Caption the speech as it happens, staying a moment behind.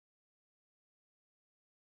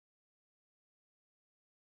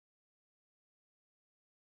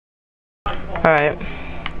Alright.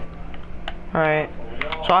 Alright.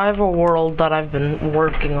 So I have a world that I've been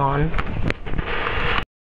working on.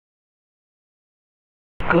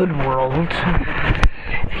 Good world.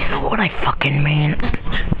 You know what I fucking mean.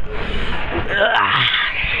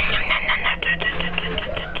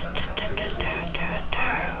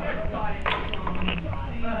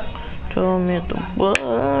 Told me the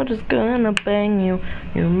world is gonna bang you.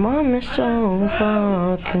 Your mom is so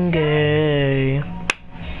fucking gay.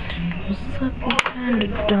 What's up, you kinda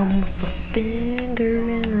dumb with a finger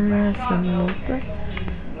in her ass and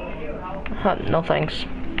no thanks.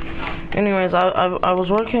 Anyways, I was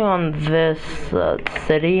working on this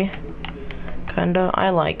city. Kinda, I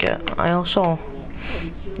like it.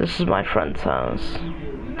 This is my friend's house.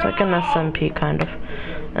 It's like an SMP kind of.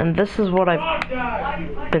 And this is what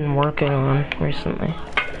I've been working on recently.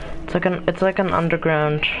 It's like an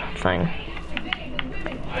underground thing.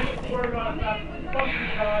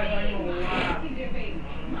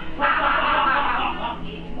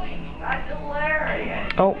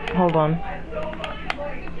 Oh, hold on.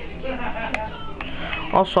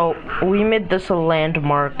 Also, we made this a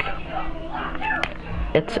landmark.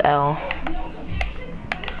 It's L.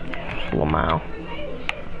 Lamau.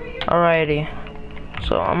 Alrighty.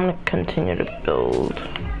 So I'm gonna continue to build.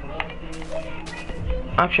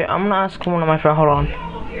 Actually, I'm gonna ask one of my friends. Hold on.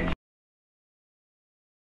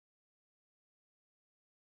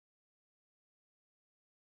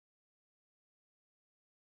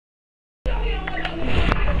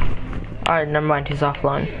 Alright, never mind. He's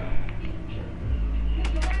offline.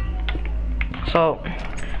 So,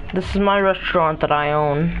 this is my restaurant that I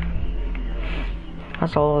own.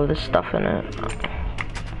 Has all of this stuff in it.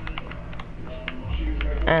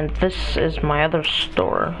 And this is my other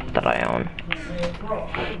store that I own.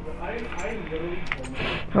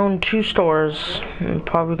 I own 2 stores. I'm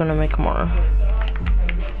probably gonna make more.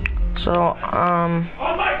 So,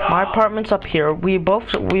 my apartment's up here. We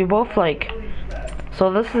both like. So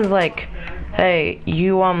this is like, hey,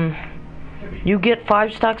 you get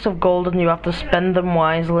 5 stacks of gold and you have to spend them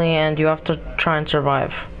wisely and you have to try and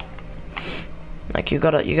survive. Like you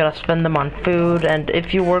gotta spend them on food, and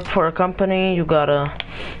if you work for a company, the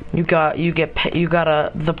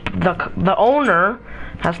owner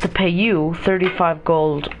has to pay you 35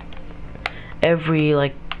 gold every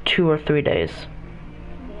like 2 or 3 days.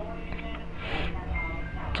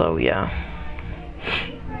 So yeah.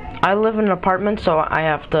 I live in an apartment, so I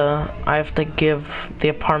have to give the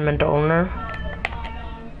apartment owner,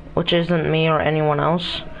 which isn't me or anyone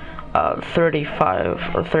else, 35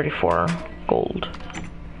 or 34 gold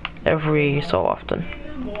every so often.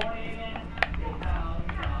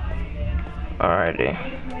 Alrighty.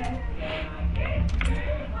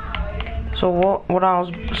 So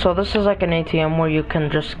this is like an ATM where you can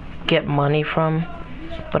just get money from,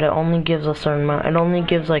 but it only gives a certain amount. It only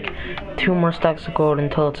gives like 2 more stacks of gold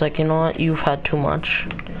until it's like, you know what, you've had too much.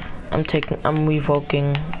 I'm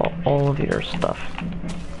revoking all of your stuff.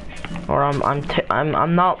 Or I'm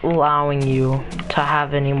not allowing you to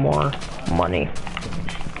have any more money.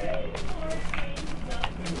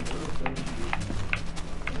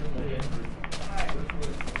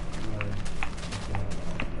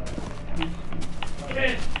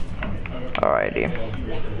 Alrighty.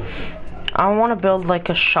 I want to build like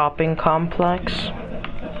a shopping complex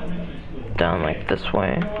down like this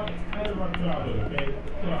way.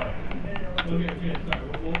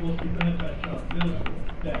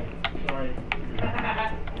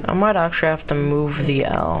 I might actually have to move the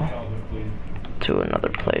L to another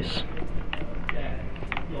place.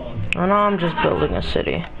 Oh no, I'm just building a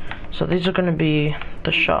city. So these are gonna be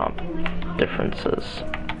the shop differences.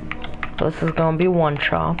 This is gonna be one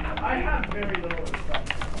shop.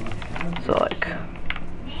 So like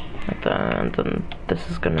that, and then this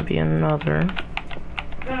is gonna be another.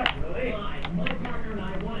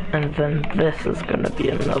 And then this is gonna be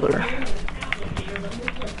another.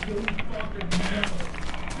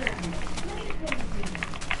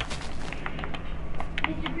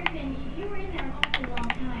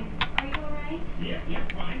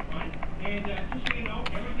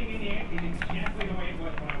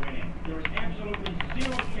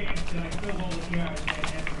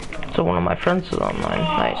 So one of my friends is online.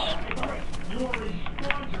 Nice.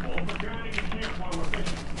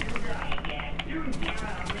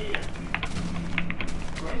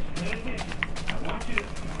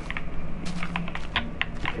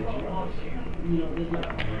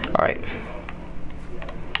 Alright.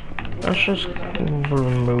 Let's just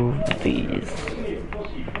remove these.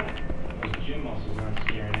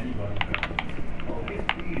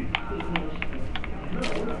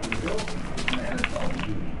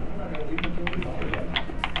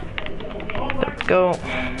 go.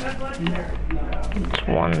 It's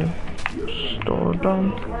one store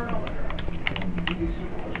done.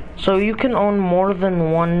 So you can own more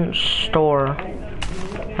than one store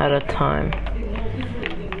at a time.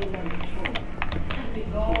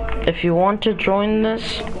 If you want to join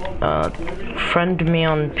this, friend me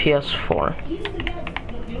on PS4.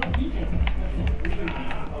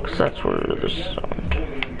 Cause that's where this is owned.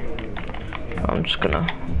 I'm just gonna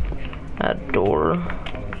add door,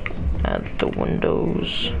 add the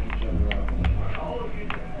windows.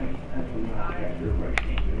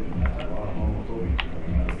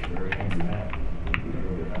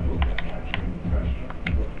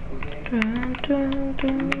 Dun, dun,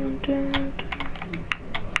 dun, dun.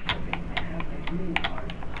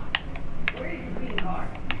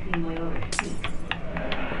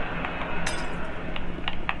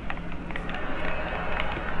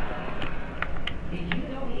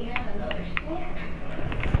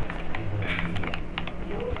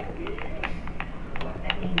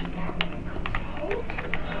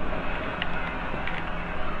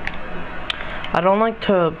 I don't like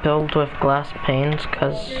to build with glass panes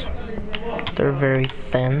because they're very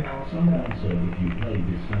thin. Someone said if you play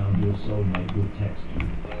this sound, your soulmate will text you.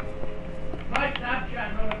 My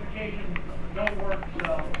Snapchat notifications don't work,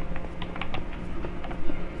 so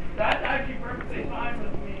that's actually perfectly fine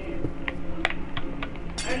with me.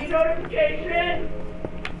 Any notification?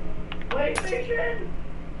 PlayStation?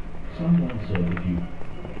 Someone said if you...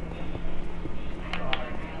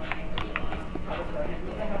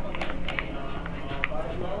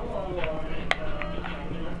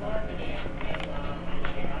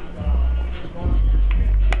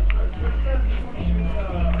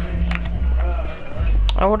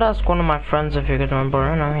 I would ask one of my friends if he could remember.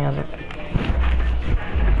 I know he has it.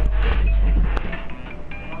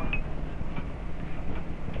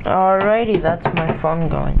 Alrighty, that's my phone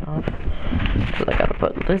going off. So I gotta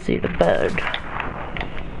put Lizzie to bed.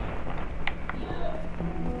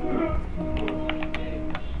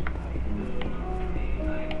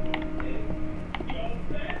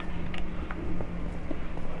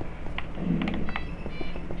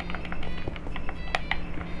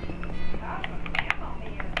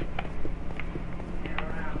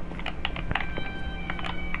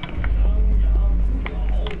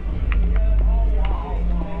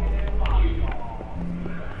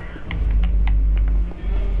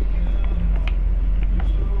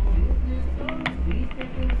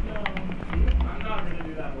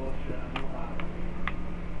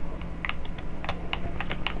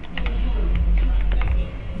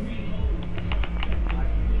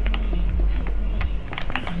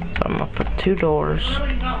 I'm gonna put 2 doors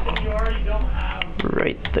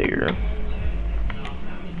right there.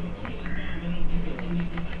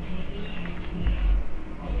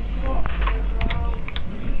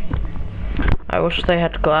 I wish they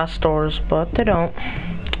had glass doors, but they don't.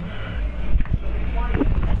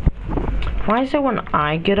 Why is it when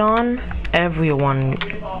I get on, everyone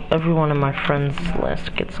in my friends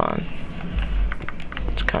list gets on?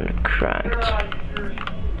 It's kind of cracked.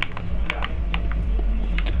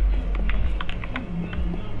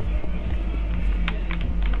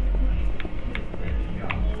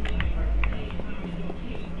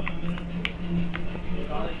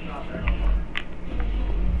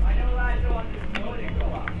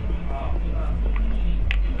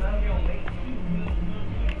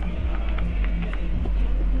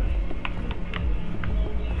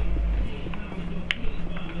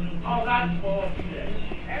 Oh, that's bullshit.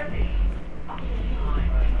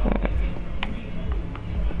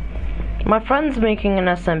 My friend's making an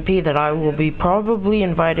SMP that I will be probably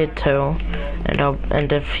invited to,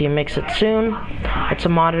 and if he makes it soon, it's a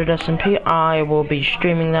modded SMP. I will be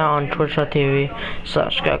streaming that on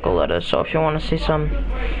twitch.tv/GeckoLettuce. So if you want to see some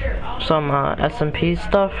SMP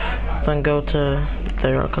stuff, then go to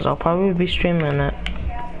there, because I'll probably be streaming it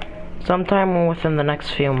sometime within the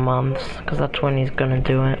next few months, because that's when he's gonna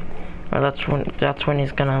do it, or that's when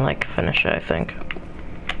he's gonna like finish it, I think.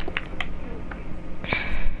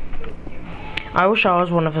 I wish I was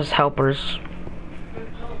one of his helpers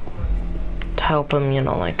to help him, you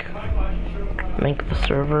know, like make the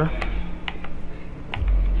server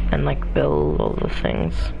and like build all the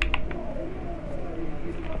things.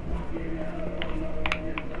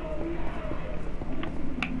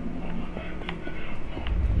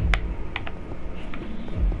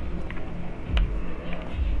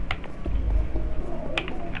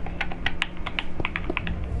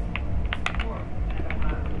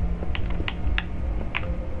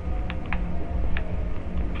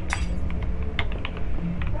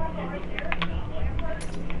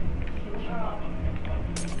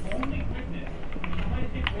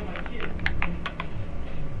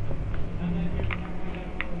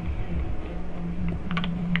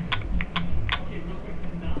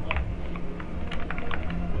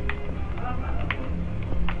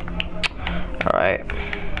 Alright.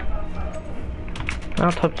 Now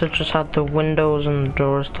I'll have to just add the windows and the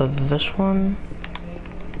doors to this one.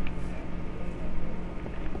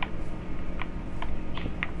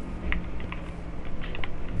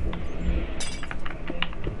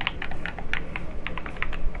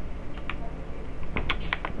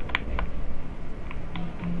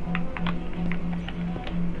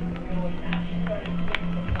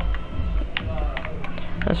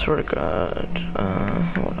 I swear to God,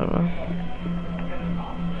 whatever.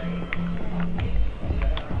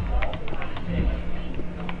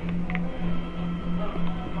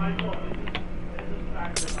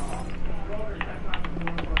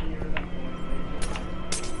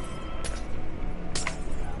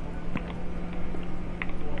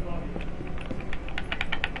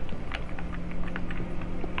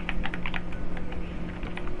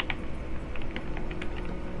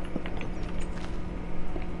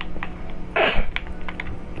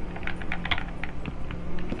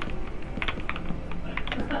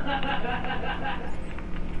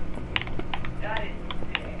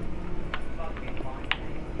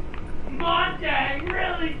 Montag,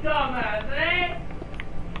 really dumbass, eh?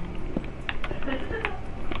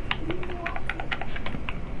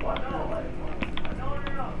 What? No.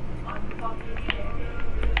 I'm fucking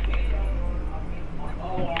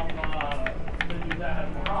to do that.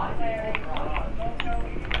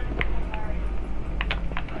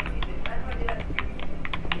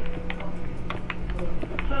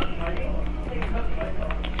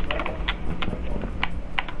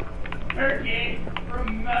 Turkey,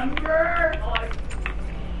 remember?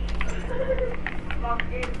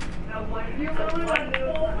 You really went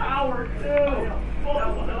full power too.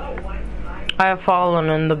 I have fallen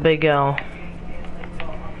in the big L.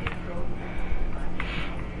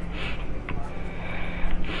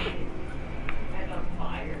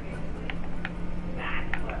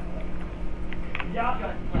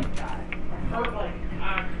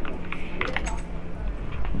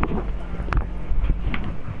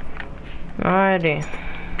 Alrighty.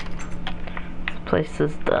 This place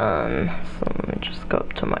is done. So let me just go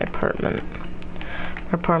up to my apartment.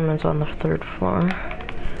 My apartment's on the 3rd floor.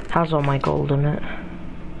 Has all my gold in it.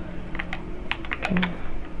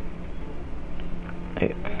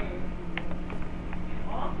 Okay.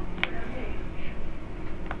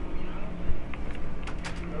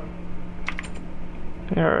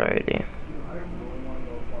 Alrighty.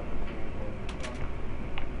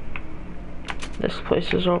 This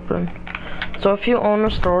place is open. So if you own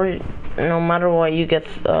a store, no matter what, you get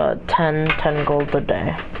 10 gold a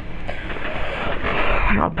day.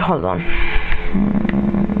 Hold on.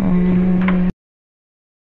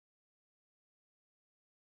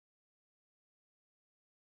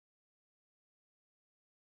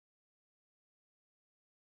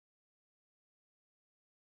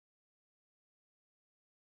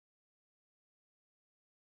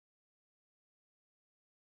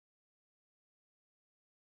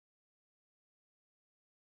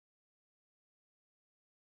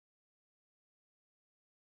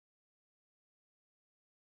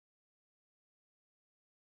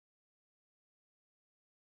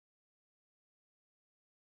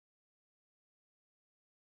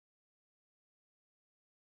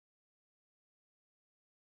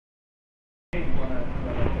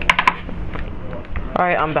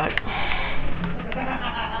 Alright, I'm back.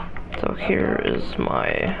 So here is my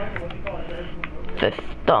 5th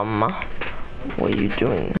thumb. What are you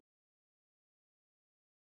doing?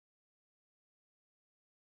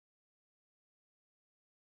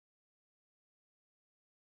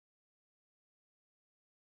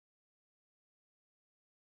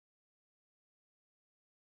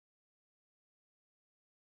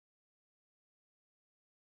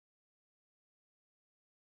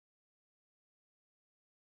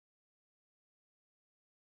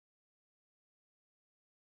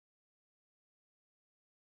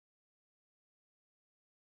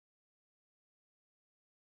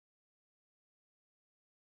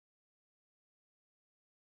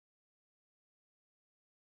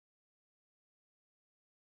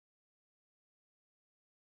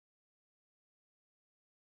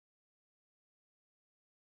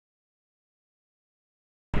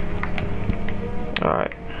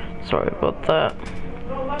 Alright, sorry about that.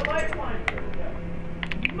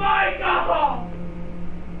 Michael!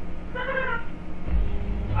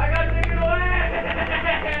 I got taken away!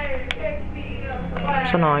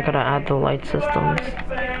 So now I gotta add the light systems,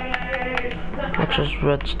 which is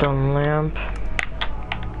redstone lamp.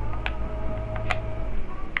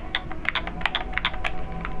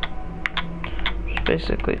 It's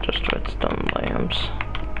basically just redstone lamps.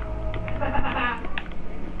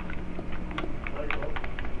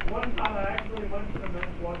 One time I actually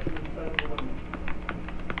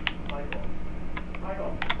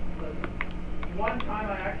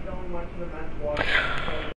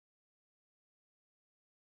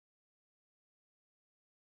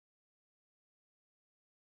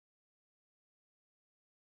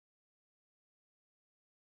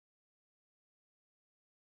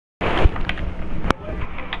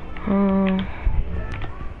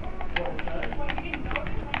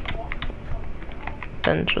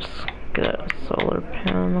Then just get a solar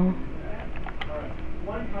panel.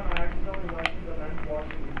 One time I accidentally went to the men's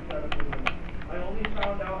washroom instead of the women's. I only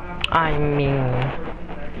found out after I mean,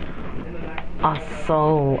 in the next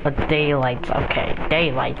also a daylight. Okay,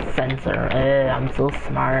 daylight sensor. I'm so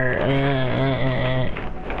smart.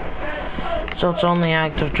 So it's only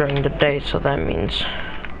active during the day. So that means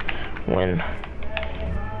when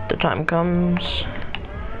the time comes,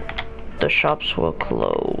 the shops will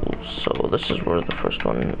close. So this is where the first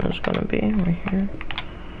one is gonna be, right here.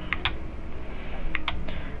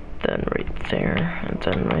 Then right there, and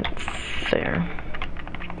then right there.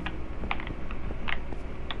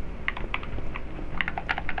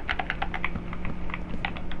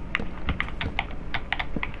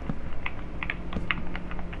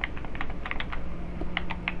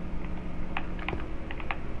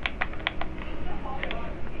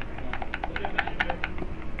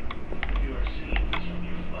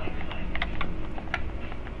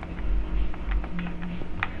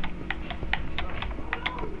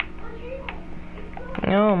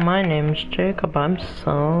 Oh, my name's Jacob. I'm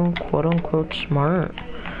so quote-unquote smart.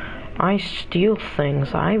 I steal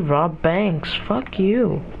things. I rob banks. Fuck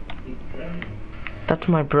you. That's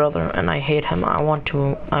my brother, and I hate him. I want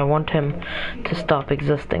him to stop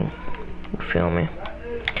existing. You feel me?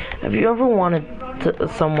 Have you ever wanted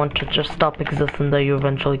someone to just stop existing, that you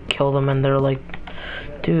eventually kill them, and they're like,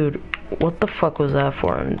 dude, what the fuck was that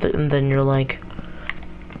for? And then you're like,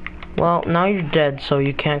 well, now you're dead, so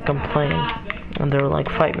you can't complain. And they're like,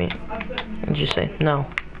 fight me. And you say, no.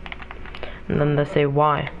 And then they say,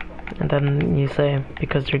 why? And then you say,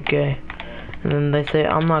 because you're gay. And then they say,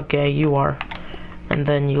 I'm not gay, you are. And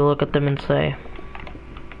then you look at them and say,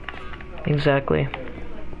 exactly.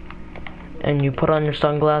 And you put on your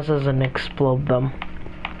sunglasses and explode them.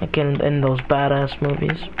 Like in those badass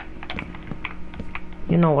movies.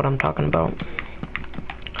 You know what I'm talking about.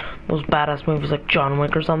 Those badass movies like John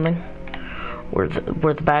Wick or something. Where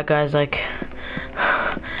the bad guy's like,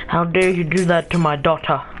 how dare you do that to my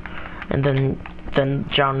daughter? And then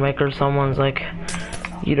John Wick or someone's like,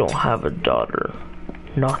 you don't have a daughter.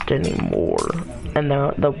 Not anymore. And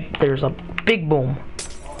there's a big boom.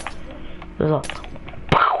 There's a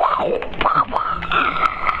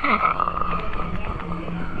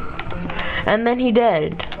and then he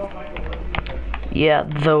dead. Yeah,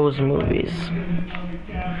 those movies.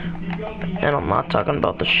 And I'm not talking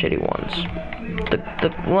about the shitty ones.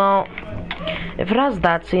 Well, if it has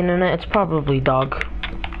that scene in it, it's probably dog.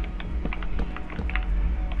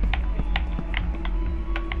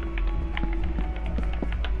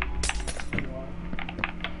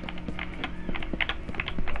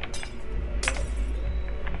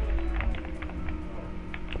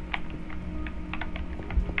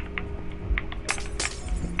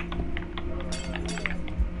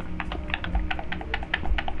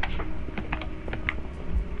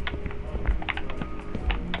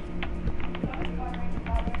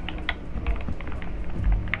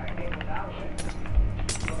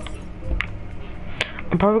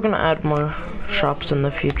 I'm probably gonna add more shops in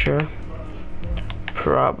the future.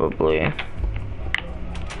 Probably.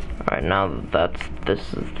 Alright, now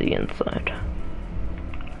this is the inside.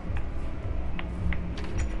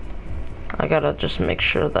 I gotta just make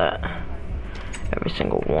sure that every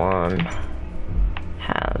single one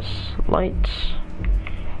has lights.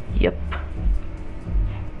 Yep.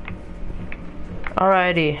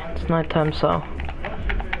 Alrighty, it's nighttime, so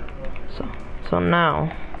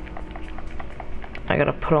now I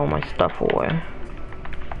gotta put all my stuff away.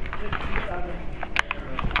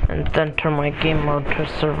 And then turn my game mode to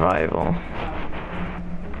survival.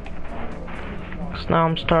 So now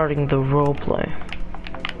I'm starting the roleplay.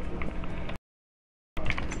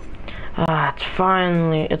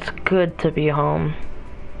 It's good to be home.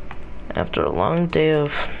 After a long day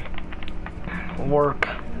of work.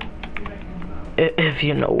 If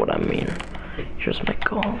you know what I mean. Here's my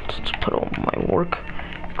goal. Just put all my work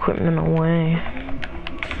equipment away.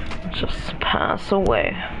 Just pass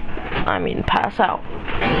away. I mean, pass out.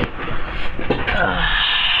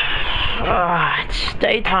 It's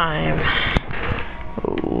daytime.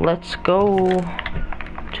 Let's go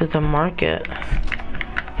to the market.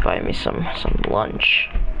 Buy me some lunch.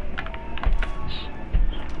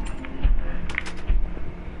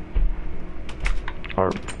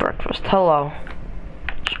 Or breakfast. Hello.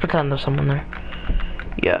 Just pretend there's someone there.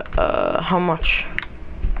 Yeah, how much?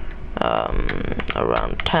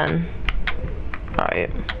 Around 10.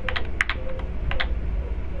 Alright.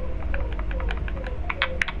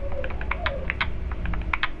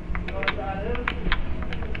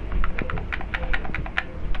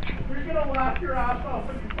 You're gonna laugh your ass off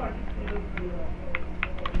when you fucking see this video.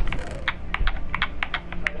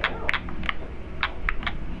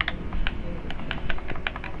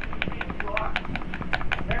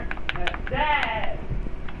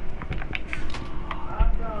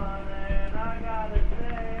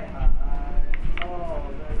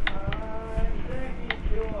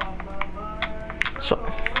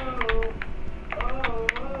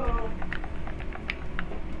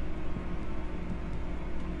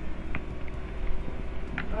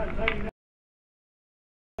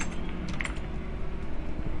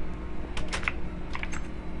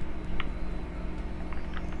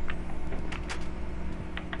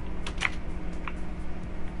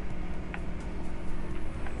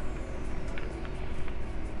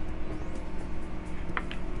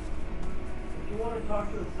 want to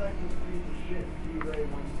talk to a sexist piece of shit, D-Ray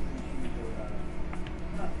 123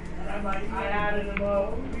 and I'm like, I added him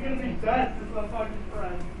up. We're gonna be best as my fucking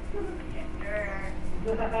friends.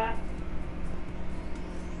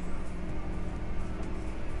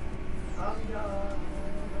 I'm done.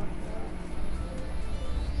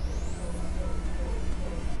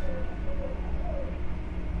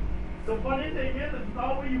 The funny thing is, it's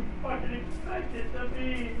not what you fucking expect it to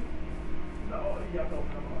be. No, yeah, no,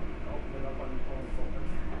 come on. Open it up on your phone.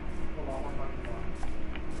 Hold on, one fucking one.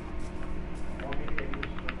 Want me to get you a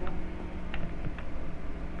circle?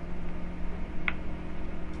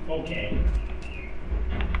 Okay.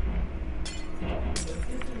 Let's get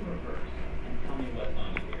this in reverse and tell me what's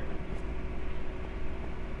on here.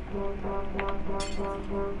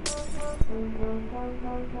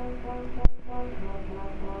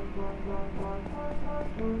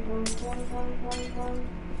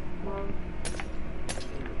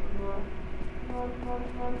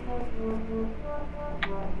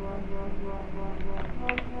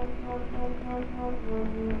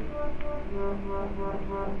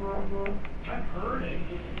 I've heard it.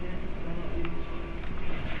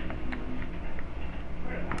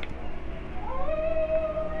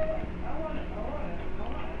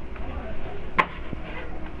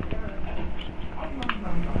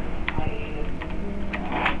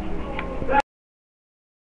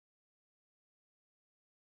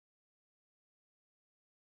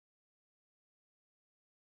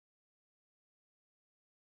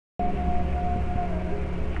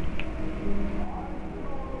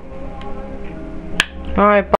 Alright,